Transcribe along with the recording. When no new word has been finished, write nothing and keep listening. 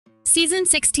Season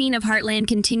 16 of Heartland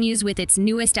continues with its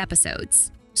newest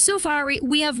episodes. So far,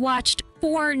 we have watched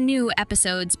 4 new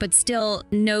episodes, but still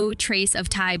no trace of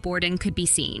Ty Borden could be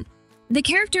seen. The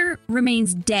character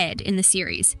remains dead in the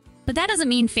series, but that doesn't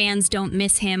mean fans don't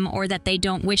miss him or that they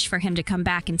don't wish for him to come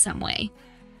back in some way.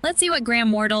 Let's see what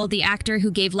Graham Wardle, the actor who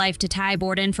gave life to Ty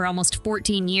Borden for almost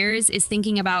 14 years, is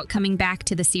thinking about coming back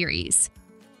to the series.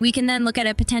 We can then look at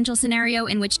a potential scenario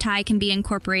in which Ty can be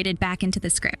incorporated back into the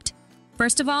script.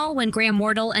 First of all, when Graham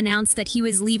Wardle announced that he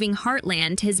was leaving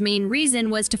Heartland, his main reason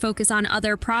was to focus on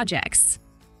other projects.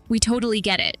 We totally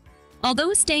get it.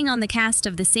 Although staying on the cast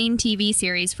of the same TV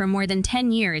series for more than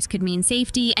 10 years could mean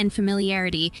safety and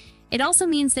familiarity, it also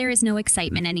means there is no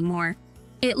excitement anymore.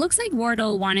 It looks like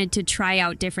Wardle wanted to try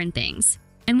out different things.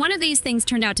 And one of these things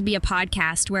turned out to be a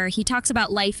podcast where he talks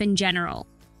about life in general.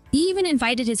 He even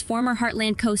invited his former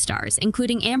Heartland co-stars,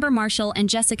 including Amber Marshall and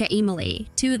Jessica Emily,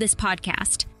 to this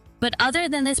podcast. But other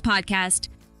than this podcast,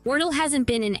 Wardle hasn't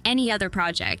been in any other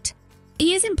project.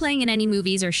 He isn't playing in any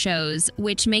movies or shows,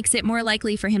 which makes it more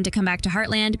likely for him to come back to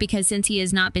Heartland because since he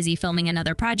is not busy filming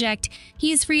another project,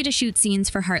 he is free to shoot scenes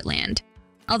for Heartland.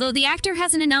 Although the actor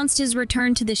hasn't announced his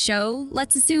return to the show,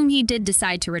 let's assume he did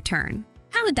decide to return.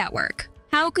 How would that work?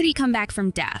 How could he come back from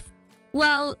death?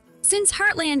 Well, since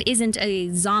Heartland isn't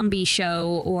a zombie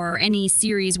show or any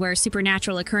series where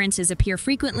supernatural occurrences appear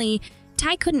frequently,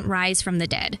 Ty couldn't rise from the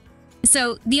dead.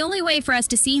 So the only way for us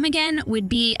to see him again would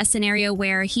be a scenario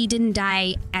where he didn't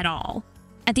die at all.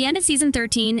 At the end of season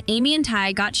 13, Amy and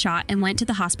Ty got shot and went to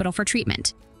the hospital for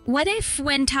treatment. What if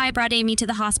when Ty brought Amy to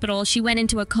the hospital, she went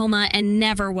into a coma and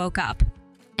never woke up?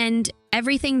 And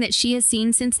everything that she has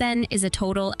seen since then is a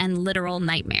total and literal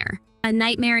nightmare. A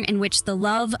nightmare in which the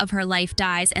love of her life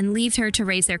dies and leaves her to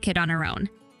raise their kid on her own.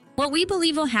 What we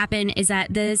believe will happen is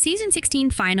that the season 16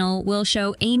 final will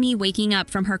show Amy waking up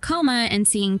from her coma and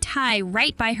seeing Ty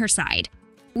right by her side.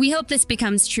 We hope this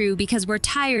becomes true because we're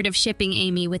tired of shipping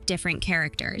Amy with different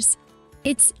characters.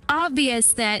 It's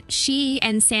obvious that she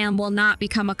and Sam will not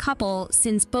become a couple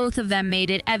since both of them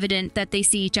made it evident that they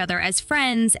see each other as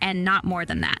friends and not more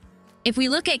than that. If we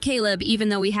look at Caleb, even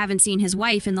though we haven't seen his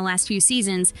wife in the last few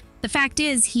seasons, the fact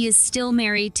is he is still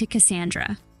married to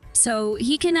Cassandra. So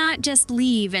he cannot just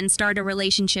leave and start a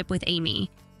relationship with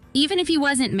Amy. Even if he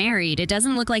wasn't married, it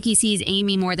doesn't look like he sees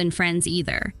Amy more than friends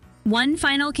either. One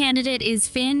final candidate is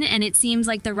Finn, and it seems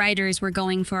like the writers were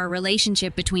going for a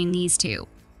relationship between these two.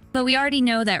 But we already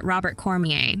know that Robert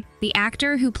Cormier, the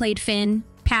actor who played Finn,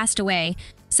 passed away,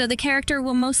 so the character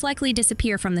will most likely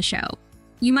disappear from the show.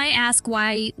 You might ask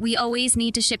why we always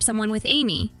need to ship someone with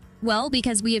Amy. Well,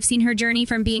 because we have seen her journey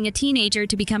from being a teenager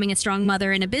to becoming a strong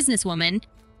mother and a businesswoman.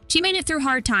 She made it through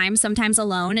hard times, sometimes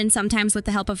alone and sometimes with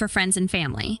the help of her friends and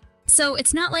family. So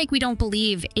it's not like we don't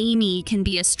believe Amy can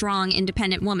be a strong,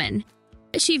 independent woman.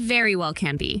 She very well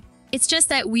can be. It's just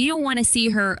that we don't want to see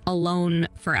her alone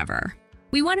forever.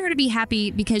 We want her to be happy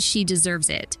because she deserves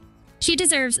it. She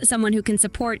deserves someone who can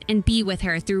support and be with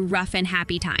her through rough and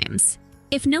happy times.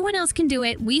 If no one else can do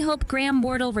it, we hope Graham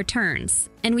Wardle returns,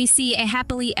 and we see a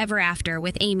happily ever after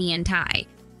with Amy and Ty.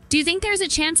 Do you think there's a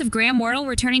chance of Graham Wardle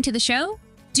returning to the show?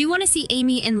 Do you want to see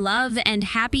Amy in love and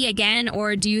happy again,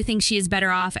 or do you think she is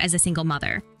better off as a single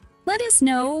mother? Let us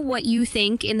know what you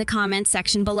think in the comments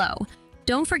section below.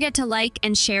 Don't forget to like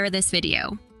and share this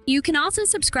video. You can also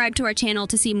subscribe to our channel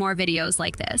to see more videos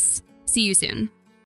like this. See you soon.